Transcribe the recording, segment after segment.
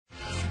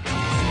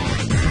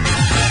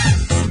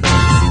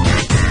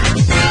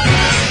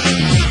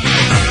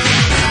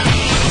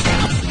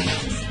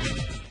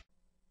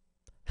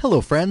Hello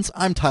friends,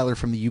 I'm Tyler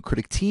from the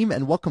Ucritic team,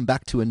 and welcome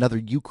back to another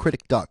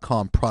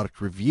Ucritic.com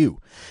product review.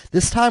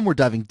 This time we're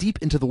diving deep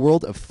into the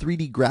world of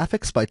 3D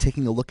graphics by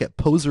taking a look at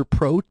Poser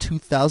Pro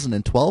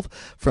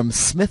 2012 from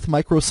Smith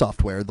Micro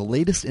Software, the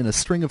latest in a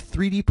string of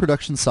 3D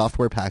production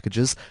software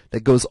packages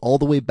that goes all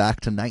the way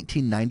back to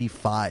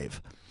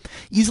 1995.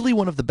 Easily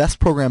one of the best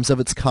programs of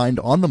its kind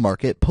on the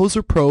market,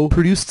 Poser Pro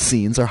produced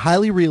scenes are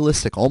highly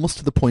realistic, almost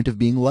to the point of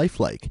being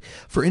lifelike.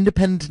 For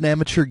independent and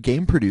amateur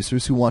game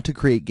producers who want to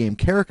create game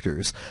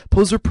characters,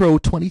 Poser Pro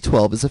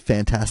 2012 is a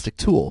fantastic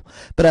tool.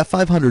 But at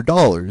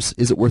 $500,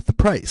 is it worth the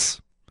price?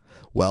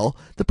 Well,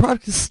 the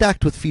product is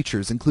stacked with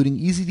features including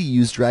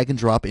easy-to-use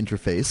drag-and-drop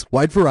interface,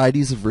 wide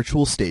varieties of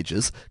virtual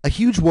stages, a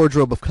huge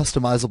wardrobe of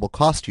customizable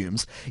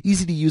costumes,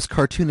 easy-to-use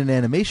cartoon and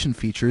animation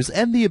features,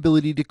 and the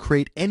ability to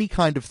create any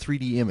kind of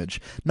 3D image,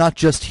 not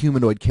just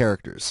humanoid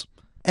characters.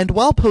 And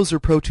while Poser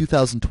Pro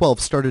 2012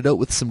 started out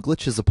with some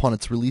glitches upon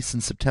its release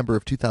in September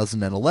of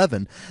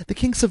 2011, the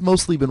kinks have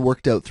mostly been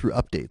worked out through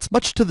updates,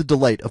 much to the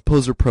delight of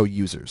Poser Pro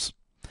users.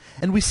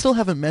 And we still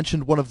haven't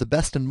mentioned one of the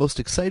best and most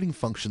exciting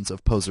functions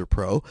of Poser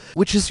Pro,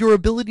 which is your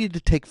ability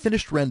to take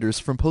finished renders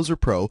from Poser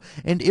Pro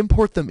and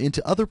import them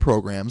into other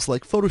programs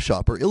like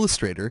Photoshop or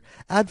Illustrator,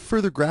 add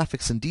further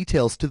graphics and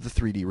details to the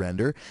 3D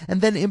render,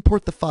 and then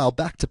import the file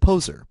back to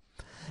Poser.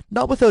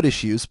 Not without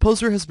issues,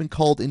 Poser has been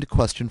called into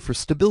question for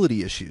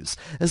stability issues,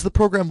 as the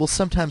program will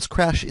sometimes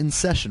crash in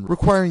session,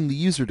 requiring the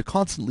user to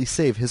constantly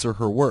save his or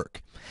her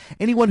work.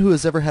 Anyone who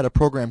has ever had a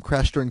program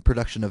crash during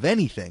production of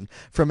anything,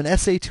 from an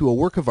essay to a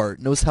work of art,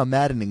 knows how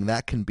maddening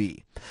that can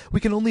be. We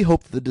can only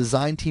hope that the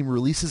design team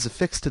releases a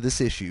fix to this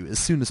issue as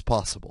soon as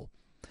possible.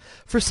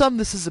 For some,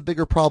 this is a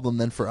bigger problem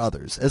than for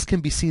others, as can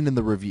be seen in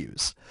the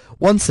reviews.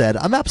 One said,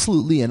 "I'm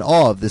absolutely in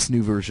awe of this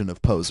new version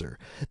of Poser.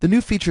 The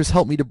new features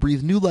help me to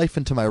breathe new life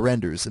into my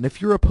renders, and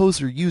if you're a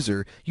Poser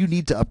user, you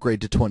need to upgrade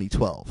to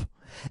 2012.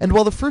 And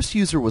while the first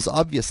user was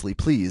obviously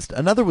pleased,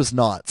 another was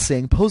not,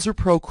 saying Poser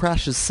Pro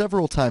crashes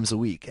several times a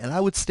week, and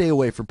I would stay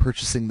away from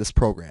purchasing this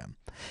program.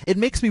 It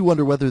makes me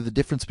wonder whether the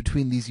difference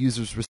between these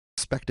users'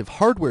 respective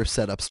hardware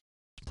setups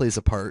plays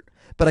a part,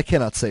 but I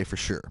cannot say for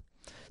sure.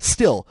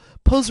 Still,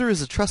 Poser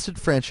is a trusted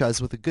franchise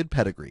with a good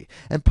pedigree,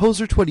 and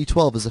Poser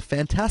 2012 is a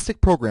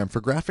fantastic program for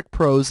graphic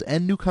pros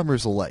and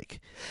newcomers alike.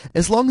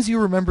 As long as you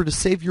remember to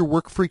save your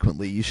work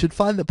frequently, you should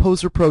find that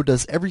Poser Pro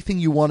does everything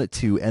you want it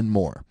to and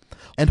more.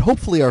 And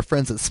hopefully our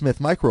friends at Smith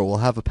Micro will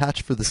have a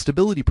patch for the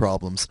stability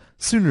problems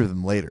sooner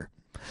than later.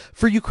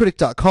 For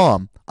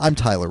Ucritic.com, I'm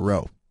Tyler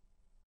Rowe.